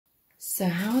So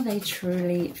how are they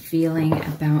truly feeling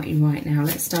about you right now?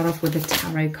 Let's start off with a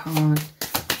tarot card.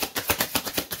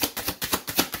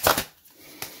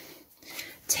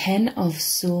 10 of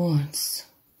Swords.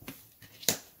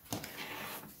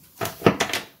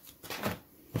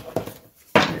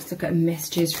 Let's look at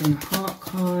messages from the Heart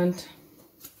card.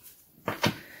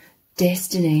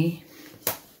 Destiny.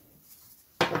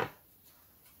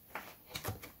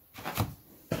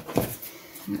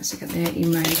 Let's look at their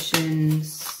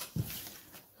emotions.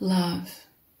 Love.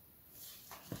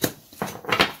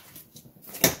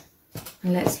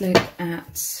 And let's look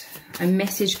at a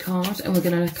message card, and we're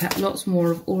going to look at lots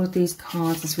more of all of these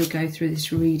cards as we go through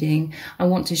this reading. I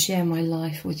want to share my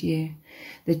life with you.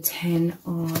 The 10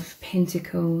 of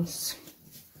Pentacles.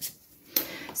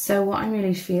 So what I'm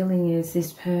really feeling is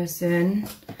this person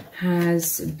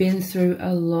has been through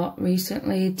a lot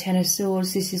recently. 10 of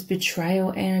Swords, this is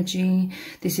betrayal energy.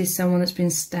 This is someone that's been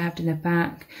stabbed in the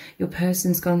back. Your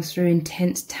person's gone through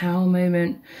intense tower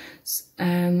moment.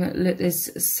 Look,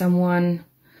 there's someone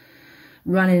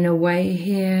running away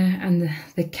here, and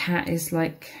the cat is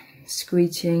like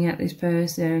screeching at this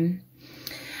person.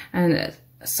 And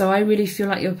so I really feel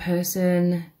like your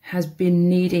person has been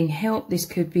needing help. This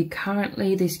could be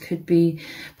currently, this could be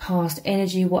past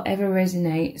energy, whatever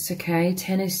resonates, okay?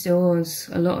 10 of Swords,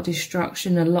 a lot of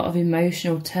destruction, a lot of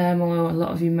emotional turmoil, a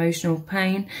lot of emotional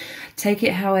pain. Take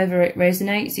it however it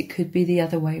resonates. It could be the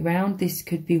other way around. This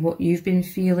could be what you've been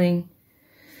feeling.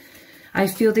 I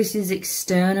feel this is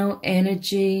external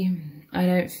energy. I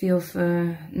don't feel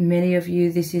for many of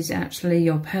you this is actually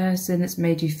your person that's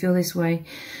made you feel this way.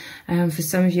 For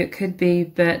some of you it could be,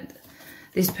 but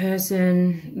this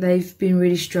person, they've been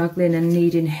really struggling and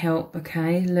needing help,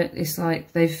 okay? Look, it's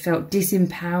like they've felt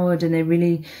disempowered and they're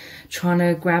really trying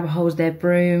to grab a hold of their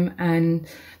broom and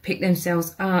pick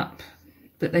themselves up,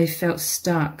 but they felt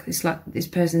stuck. It's like this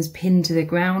person's pinned to the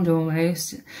ground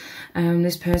almost.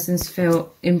 This person's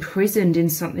felt imprisoned in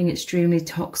something extremely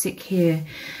toxic here.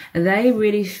 They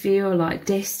really feel like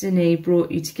destiny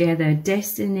brought you together.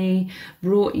 Destiny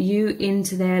brought you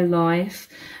into their life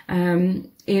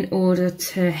in order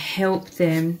to help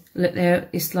them. Look,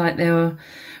 it's like they're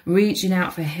reaching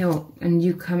out for help, and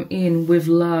you come in with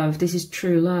love. This is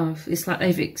true love. It's like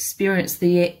they've experienced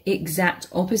the exact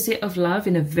opposite of love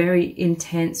in a very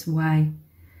intense way.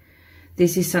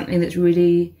 This is something that's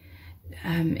really,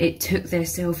 it took their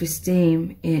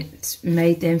self-esteem. It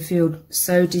made them feel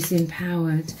so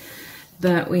disempowered.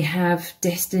 But we have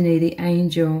destiny, the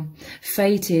angel,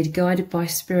 fated, guided by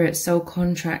spirit, soul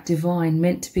contract, divine,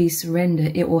 meant to be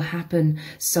surrender. It will happen.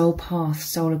 Soul path,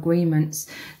 soul agreements.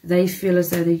 They feel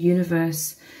as though the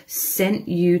universe sent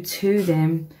you to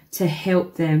them to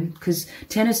help them, because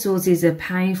 10 of Swords is a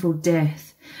painful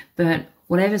death. But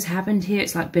whatever's happened here,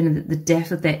 it's like been the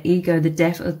death of their ego, the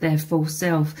death of their false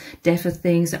self, death of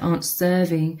things that aren't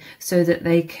serving, so that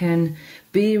they can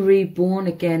be reborn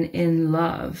again in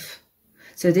love.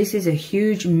 So this is a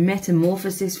huge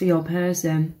metamorphosis for your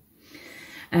person.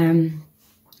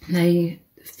 They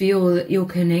feel that your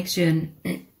connection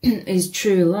is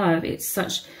true love. It's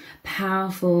such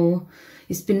powerful.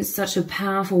 It's been such a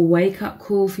powerful wake-up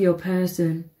call for your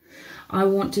person. I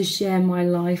want to share my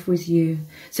life with you.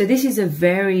 So this is a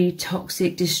very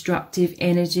toxic, destructive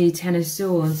energy, 10 of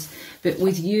Swords. But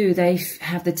with you, they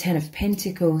have the 10 of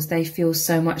Pentacles. They feel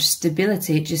so much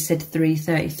stability. It just said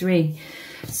 333.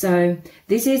 So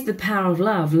this is the power of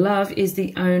love. Love is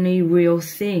the only real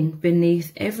thing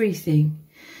beneath everything,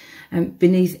 and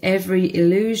beneath every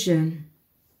illusion.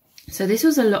 So this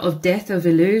was a lot of death of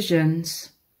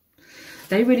illusions.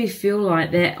 They really feel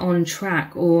like they're on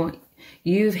track, or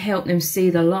you've helped them see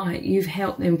the light. You've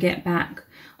helped them get back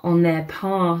on their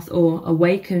path, or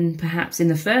awaken perhaps in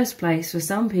the first place. For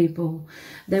some people,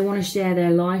 they want to share their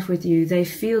life with you. They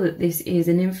feel that this is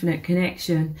an infinite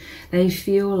connection. They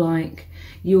feel like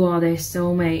you are their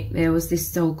soulmate. There was this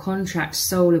soul contract,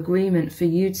 soul agreement for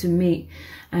you to meet,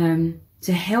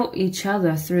 to help each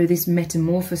other through this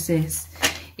metamorphosis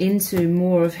into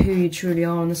more of who you truly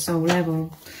are on the soul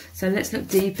level. So let's look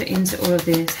deeper into all of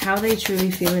this. How are they truly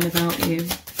feeling about you?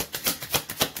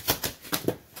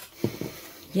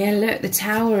 Yeah, look, the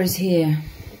Tower is here.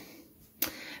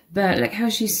 But look how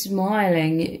she's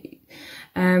smiling.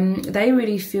 They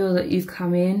really feel that you've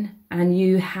come in and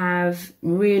you have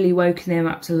really woken them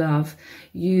up to love.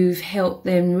 You've helped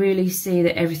them really see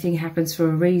that everything happens for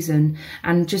a reason.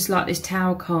 And just like this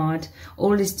Tower card,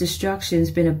 all this destruction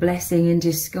has been a blessing in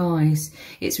disguise.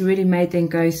 It's really made them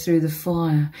go through the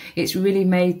fire. It's really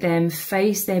made them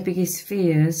face their biggest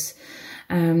fears,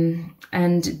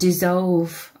 and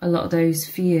dissolve a lot of those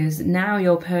fears. Now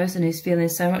your person is feeling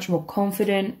so much more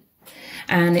confident.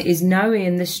 And it is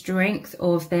knowing the strength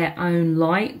of their own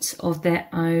light, of their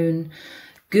own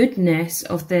goodness,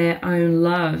 of their own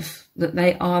love, that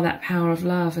they are that power of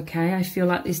love. Okay, I feel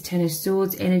like this Ten of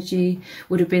Swords energy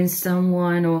would have been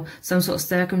someone or some sort of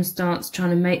circumstance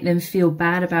trying to make them feel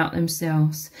bad about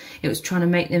themselves. It was trying to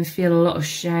make them feel a lot of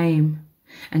shame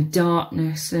and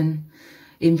darkness and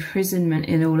imprisonment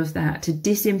in all of that, to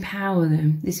disempower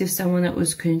them. This is someone that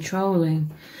was controlling.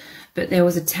 But there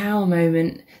was a Tower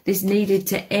moment. This needed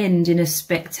to end in a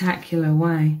spectacular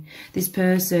way. This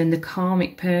person, the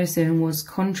karmic person, was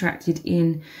contracted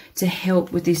in to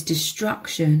help with this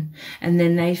destruction. And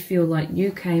then they feel like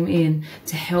you came in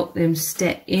to help them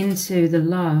step into the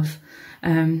love,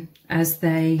 as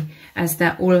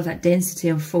that all of that density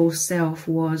of false self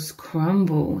was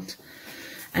crumbled.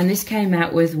 And this came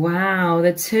out with, wow,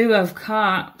 the Two of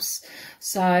Cups.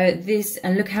 So this,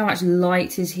 and look how much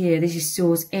light is here. This is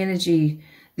Source energy.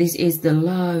 This is the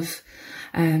love.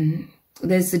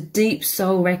 There's a deep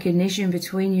soul recognition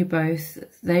between you both.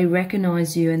 They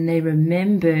recognize you and they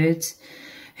remembered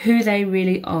who they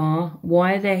really are,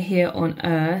 why they're here on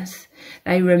earth.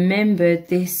 They remembered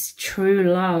this true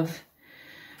love.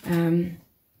 And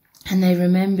they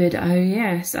remembered, oh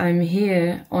yes, I'm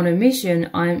here on a mission.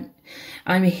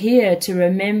 I'm here to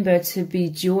remember to be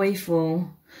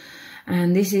joyful.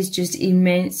 And this is just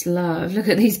immense love. Look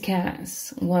at these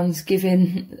cats. One's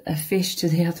giving a fish to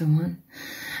the other one.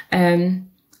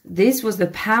 This was the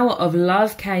power of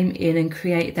love came in and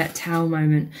created that Tower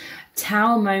moment.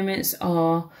 Tower moments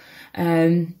are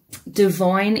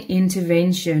divine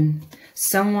intervention.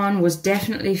 Someone was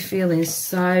definitely feeling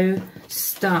so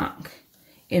stuck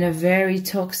in a very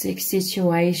toxic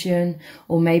situation,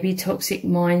 or maybe toxic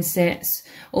mindsets,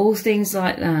 all things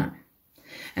like that.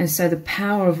 And so the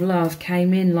power of love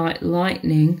came in like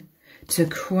lightning to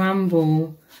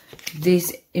crumble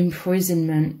this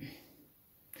imprisonment.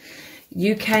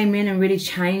 You came in and really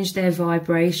changed their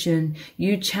vibration.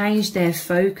 You changed their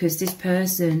focus. This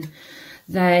person,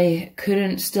 they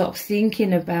couldn't stop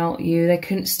thinking about you. They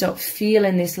couldn't stop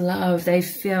feeling this love. They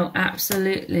felt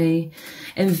absolutely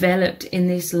enveloped in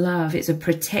this love. It's a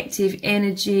protective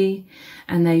energy,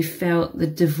 and they felt the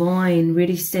divine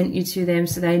really sent you to them,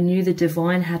 so they knew the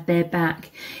divine had their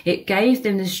back. It gave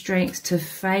them the strength to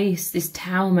face this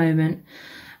Tower moment.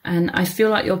 And I feel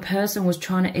like your person was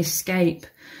trying to escape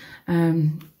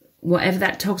whatever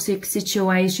that toxic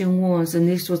situation was, and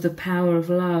this was the power of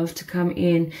love to come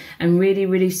in and really,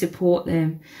 really support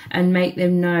them and make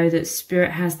them know that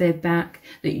Spirit has their back,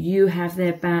 that you have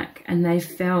their back, and they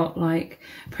felt like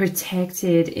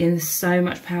protected in so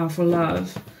much powerful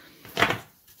love.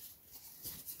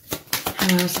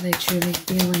 How else are they truly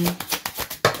feeling?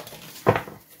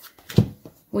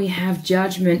 We have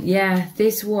Judgment. Yeah,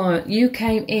 this one, you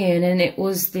came in and it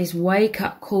was this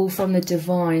wake-up call from the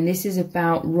divine. This is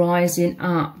about rising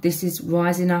up. This is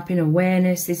rising up in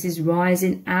awareness. This is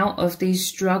rising out of these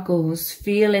struggles,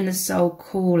 feeling the soul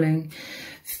calling,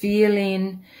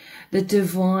 feeling the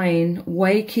divine,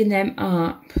 waking them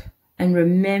up and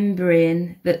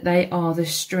remembering that they are the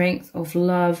strength of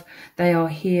love. They are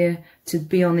here to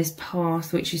be on this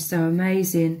path, which is so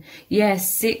amazing.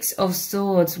 Yes, Six of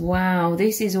Swords. Wow,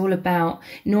 this is all about,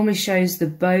 normally shows the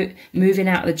boat moving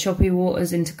out of the choppy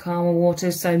waters into calmer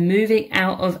waters. So moving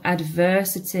out of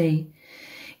adversity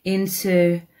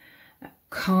into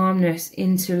calmness,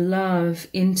 into love,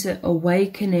 into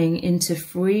awakening, into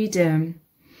freedom.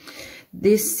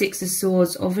 This Six of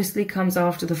Swords obviously comes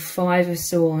after the Five of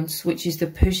Swords, which is the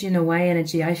pushing away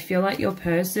energy. I feel like your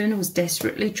person was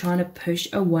desperately trying to push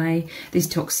away this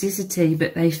toxicity,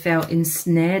 but they felt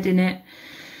ensnared in it.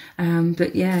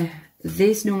 But yeah,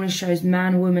 this normally shows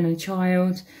man, woman and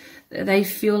child. They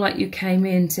feel like you came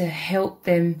in to help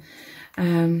them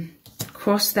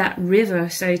cross that river,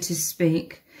 so to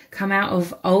speak. Come out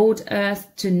of old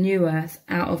earth to new earth,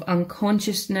 out of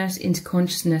unconsciousness into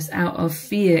consciousness, out of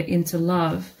fear into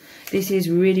love. This is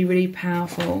really, really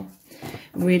powerful,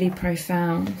 really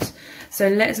profound. So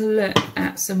let's look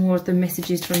at some more of the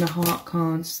messages from the heart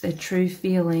cards, their true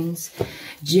feelings,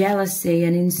 jealousy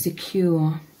and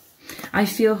insecure. I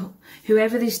feel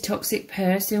whoever this toxic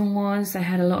person was, they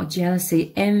had a lot of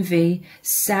jealousy, envy,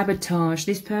 sabotage.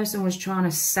 This person was trying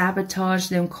to sabotage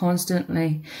them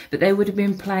constantly, but they would have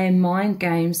been playing mind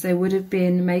games. They would have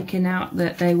been making out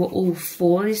that they were all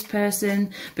for this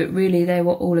person, but really they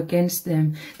were all against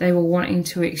them. They were wanting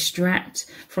to extract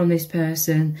from this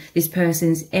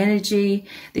person's energy,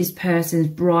 this person's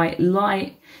bright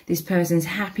light, this person's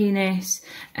happiness,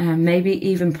 maybe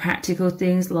even practical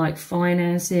things like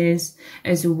finances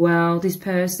as well. This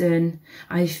person,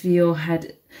 I feel,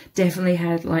 had definitely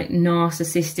had like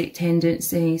narcissistic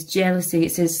tendencies, jealousy.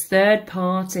 It says third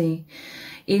party,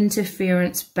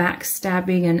 interference,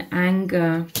 backstabbing and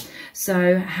anger.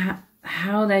 So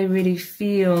how they really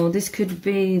feel. This could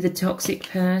be the toxic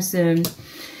person,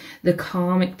 the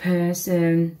karmic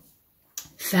person,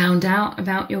 found out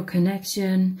about your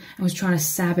connection and was trying to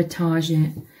sabotage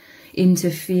it.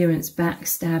 Interference,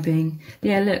 backstabbing.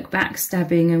 Yeah, look,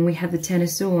 backstabbing, and we have the Ten of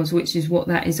Swords, which is what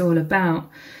that is all about.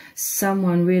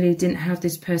 Someone really didn't have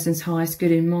this person's highest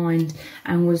good in mind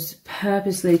and was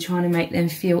purposely trying to make them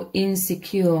feel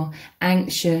insecure,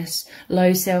 anxious,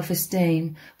 low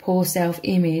self-esteem, poor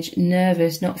self-image,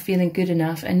 nervous, not feeling good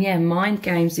enough. And yeah, mind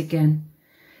games again.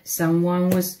 Someone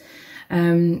was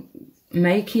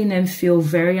making them feel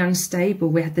very unstable.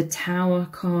 We had the Tower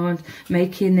card,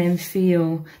 making them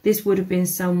feel, this would have been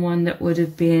someone that would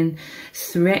have been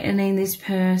threatening this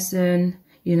person.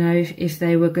 You know, if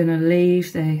they were going to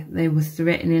leave, they were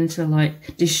threatening to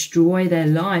like destroy their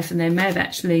life. And they may have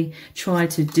actually tried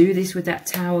to do this with that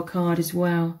Tower card as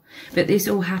well. But this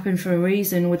all happened for a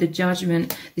reason with the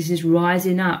Judgment. This is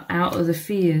rising up out of the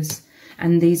fears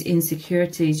and these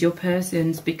insecurities. Your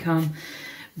person's become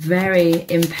very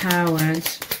empowered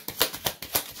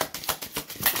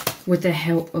with the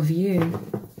help of you.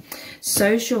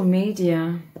 Social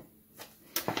media.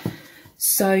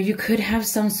 So you could have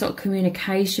some sort of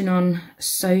communication on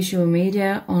social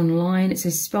media, online. It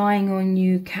says spying on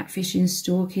you, catfishing,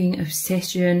 stalking,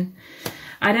 obsession.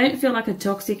 I don't feel like a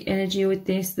toxic energy with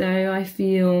this though. I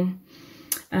feel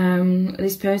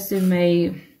this person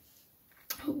may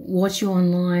watch you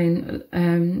online,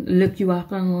 look you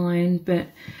up online, but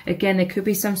again, there could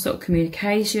be some sort of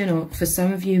communication, or for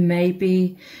some of you,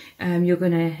 maybe you're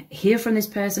going to hear from this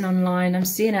person online. I'm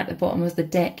seeing at the bottom of the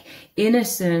deck,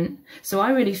 innocent. So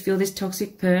I really feel this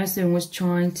toxic person was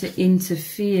trying to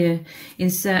interfere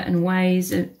in certain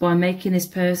ways by making this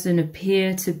person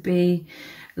appear to be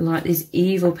like this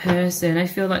evil person. I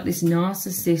feel like this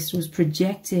narcissist was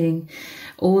projecting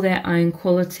all their own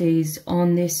qualities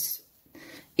on this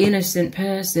innocent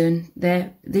person.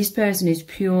 This person is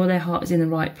pure, their heart is in the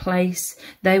right place.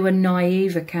 They were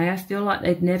naive, okay? I feel like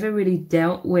they'd never really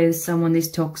dealt with someone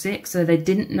this toxic, so they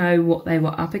didn't know what they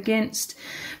were up against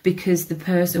because the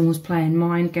person was playing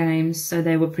mind games, so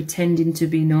they were pretending to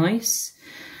be nice.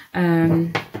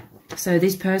 So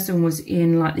this person was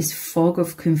in like this fog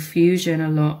of confusion a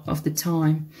lot of the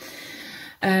time.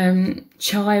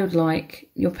 Childlike,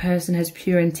 your person has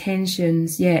pure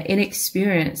intentions. Yeah,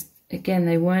 inexperienced. Again,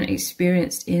 they weren't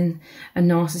experienced in a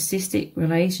narcissistic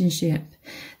relationship.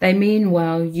 They mean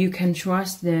well, you can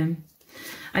trust them.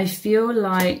 I feel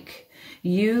like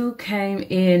you came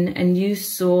in and you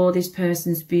saw this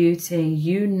person's beauty.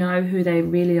 You know who they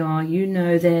really are. You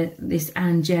know they're this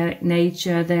angelic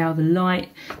nature. They are the light.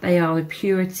 They are the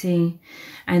purity.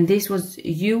 And this was,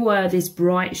 you were this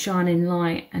bright shining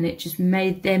light, and it just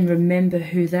made them remember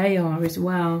who they are as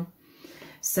well.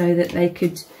 So that they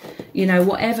could, you know,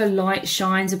 whatever light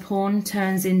shines upon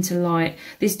turns into light.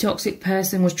 This toxic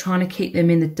person was trying to keep them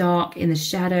in the dark, in the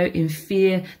shadow, in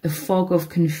fear, the fog of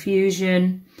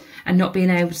confusion, and not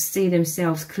being able to see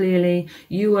themselves clearly.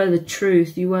 You are the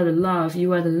truth, you are the love,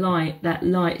 you are the light. That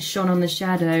light shone on the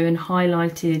shadow and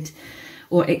highlighted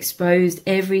or exposed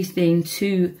everything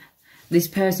to this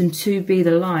person to be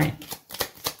the light.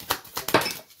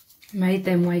 Made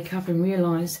them wake up and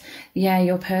realise, yeah,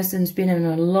 your person's been in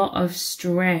a lot of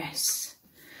stress.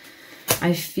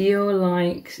 I feel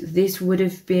like this would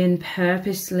have been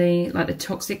purposely, like the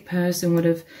toxic person would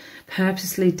have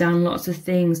purposely done lots of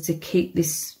things to keep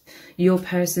your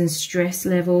person's stress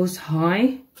levels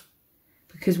high.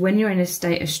 Because when you're in a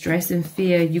state of stress and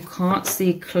fear, you can't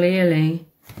see clearly.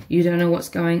 You don't know what's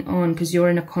going on because you're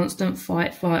in a constant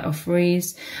fight, flight or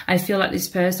freeze. I feel like this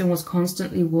person was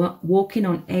constantly walking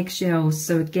on eggshells.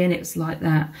 So again, it's like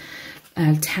that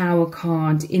Tower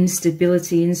card,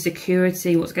 instability,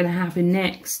 insecurity, what's going to happen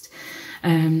next.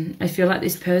 I feel like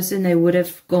this person, they would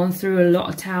have gone through a lot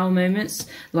of Tower moments.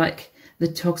 Like the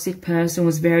toxic person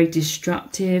was very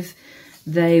destructive.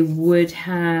 They would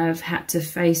have had to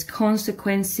face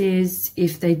consequences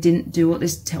if they didn't do what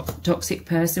this toxic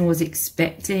person was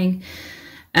expecting.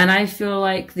 And I feel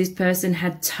like this person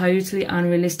had totally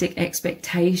unrealistic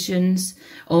expectations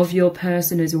of your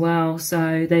person as well.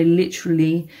 So they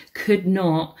literally could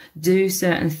not do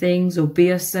certain things or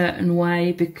be a certain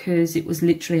way because it was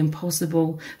literally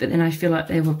impossible. But then I feel like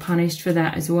they were punished for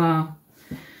that as well.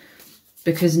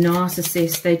 Because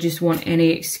narcissists, they just want any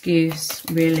excuse,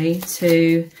 really,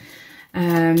 to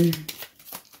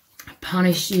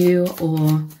punish you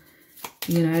or,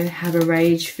 you know, have a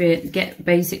rage fit, get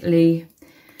basically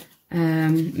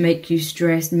make you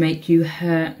stressed, make you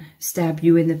hurt, stab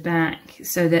you in the back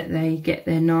so that they get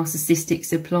their narcissistic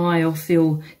supply or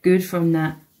feel good from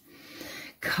that.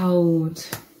 Cold.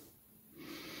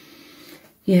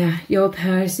 Yeah, your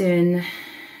person,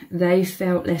 they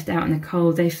felt left out in the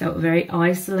cold. They felt very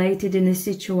isolated in this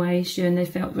situation. They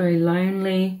felt very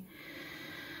lonely.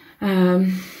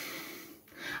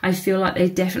 I feel like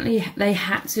they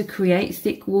had to create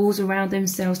thick walls around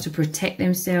themselves to protect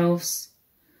themselves.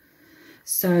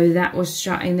 So that was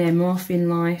shutting them off in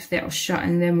life. That was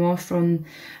shutting them off from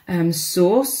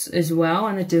source as well,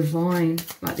 and the divine.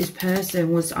 Like this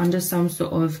person was under some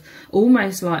sort of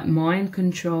almost like mind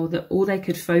control, that all they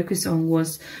could focus on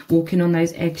was walking on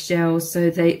those eggshells. So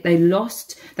they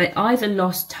either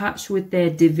lost touch with their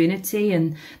divinity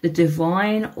and the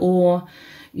divine, or,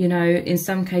 you know, in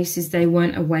some cases they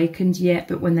weren't awakened yet,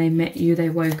 but when they met you, they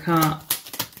woke up.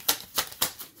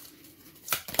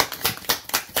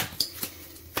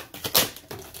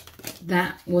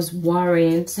 That was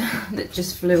worried. That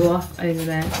just flew off over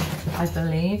there, I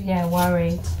believe. Yeah,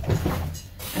 worried.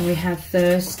 And we have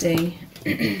thirsty.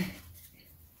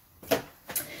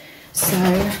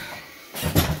 So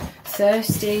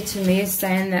thirsty to me is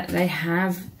saying that they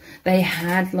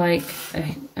had like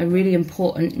a really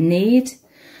important need.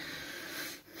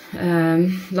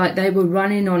 Like they were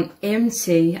running on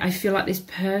empty. I feel like this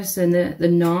person, the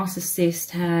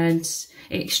narcissist, had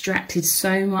extracted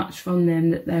so much from them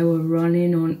that they were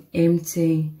running on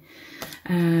empty,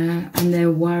 and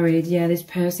they're worried. Yeah, this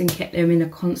person kept them in a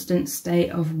constant state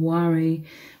of worry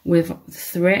with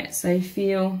threats, they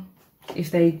feel, if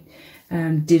they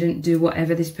didn't do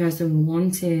whatever this person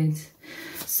wanted.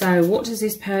 So what does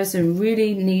this person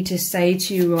really need to say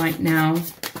to you right now?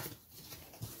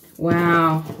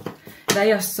 Wow.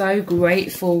 They are so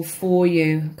grateful for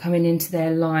you coming into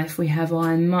their life. We have,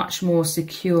 I am much more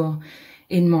secure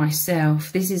in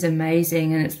myself. This is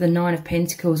amazing. And it's the Nine of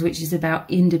Pentacles, which is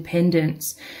about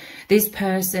independence. This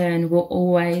person will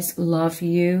always love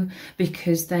you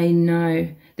because they know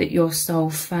that you're soul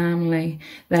family.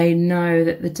 They know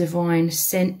that the divine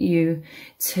sent you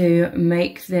to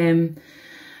make them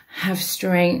have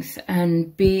strength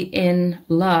and be in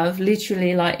love,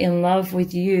 literally like in love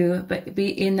with you, but be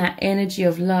in that energy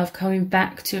of love, coming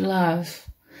back to love.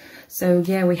 So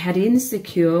yeah, we had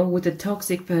insecure with a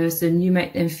toxic person. You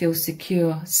make them feel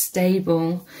secure,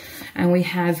 stable. And we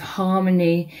have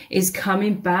harmony is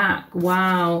coming back.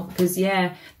 Wow. Because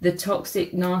yeah, the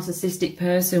toxic narcissistic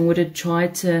person would have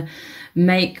tried to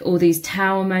make all these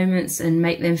tower moments and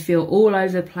make them feel all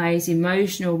over the place,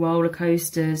 emotional roller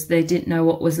coasters. They didn't know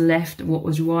what was left and what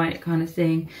was right, kind of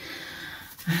thing.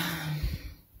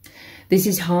 This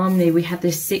is harmony. We have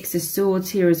the Six of Swords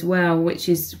here as well, which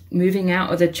is moving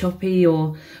out of the choppy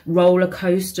or roller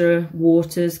coaster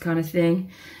waters kind of thing,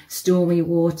 stormy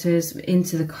waters,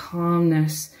 into the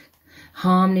calmness.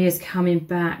 Harmony is coming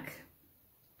back.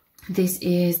 This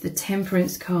is the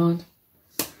Temperance card.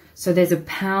 So there's a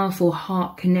powerful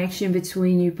heart connection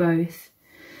between you both.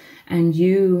 And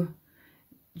you,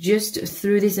 just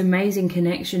through this amazing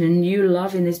connection and you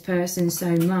loving this person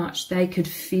so much, they could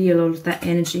feel all of that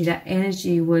energy. That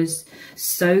energy was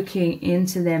soaking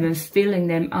into them and filling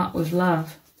them up with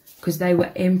love because they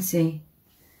were empty.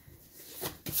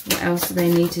 What else do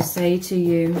they need to say to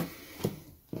you?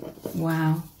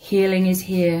 Wow. Healing is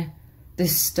here. The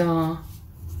Star.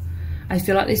 I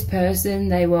feel like this person,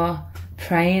 they were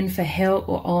praying for help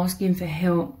or asking for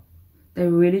help.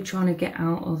 They're really trying to get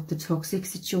out of the toxic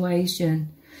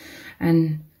situation.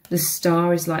 And the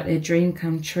Star is like their dream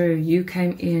come true. You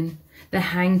came in. The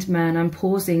Hanged Man, I'm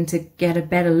pausing to get a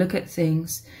better look at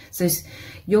things. So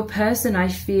your person, I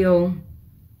feel,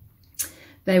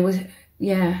 they were,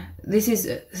 yeah, this is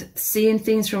seeing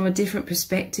things from a different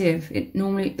perspective.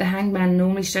 The Hanged Man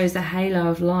normally shows the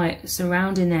halo of light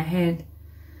surrounding their head.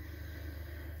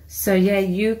 So yeah,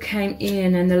 you came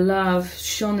in and the love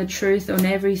shone the truth on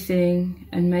everything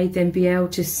and made them be able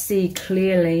to see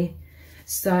clearly.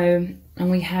 So, and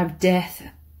we have Death,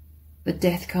 the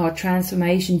Death card.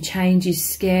 Transformation, change is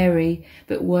scary,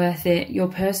 but worth it. Your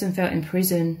person felt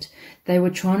imprisoned. They were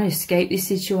trying to escape this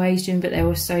situation, but they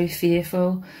were so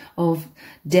fearful of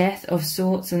death of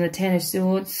sorts and the Ten of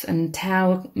Swords and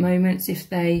Tower moments if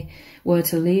they were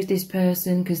to leave this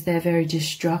person because they're very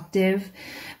destructive.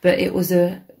 But it was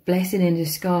a blessing in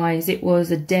disguise. It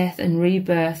was a death and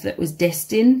rebirth that was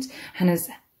destined and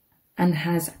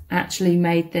has actually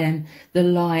made them the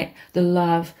light, the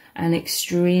love, and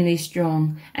extremely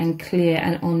strong and clear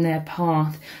and on their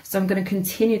path. So I'm going to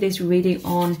continue this reading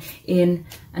on in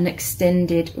an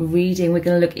extended reading. We're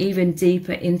going to look even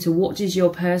deeper into what does your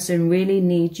person really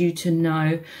need you to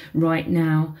know right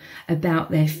now about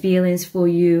their feelings for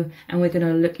you. And we're going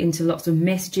to look into lots of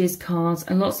messages cards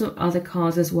and lots of other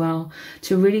cards as well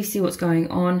to really see what's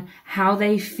going on, how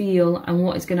they feel, and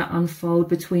what is going to unfold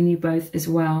between you both as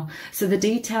well. So the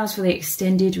details for the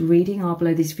extended reading are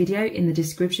below this video in the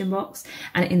description box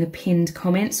and in the pinned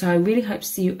comment. So I really hope to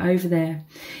see you over there.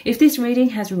 If this reading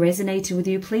has resonated with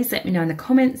you, please let me know in the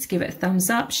comments, give it a thumbs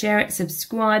up, share it,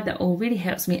 subscribe. That all really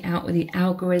helps me out with the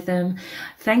algorithm.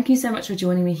 Thank you so much for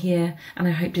joining me here, and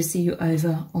I hope to see you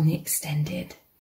over on the extended.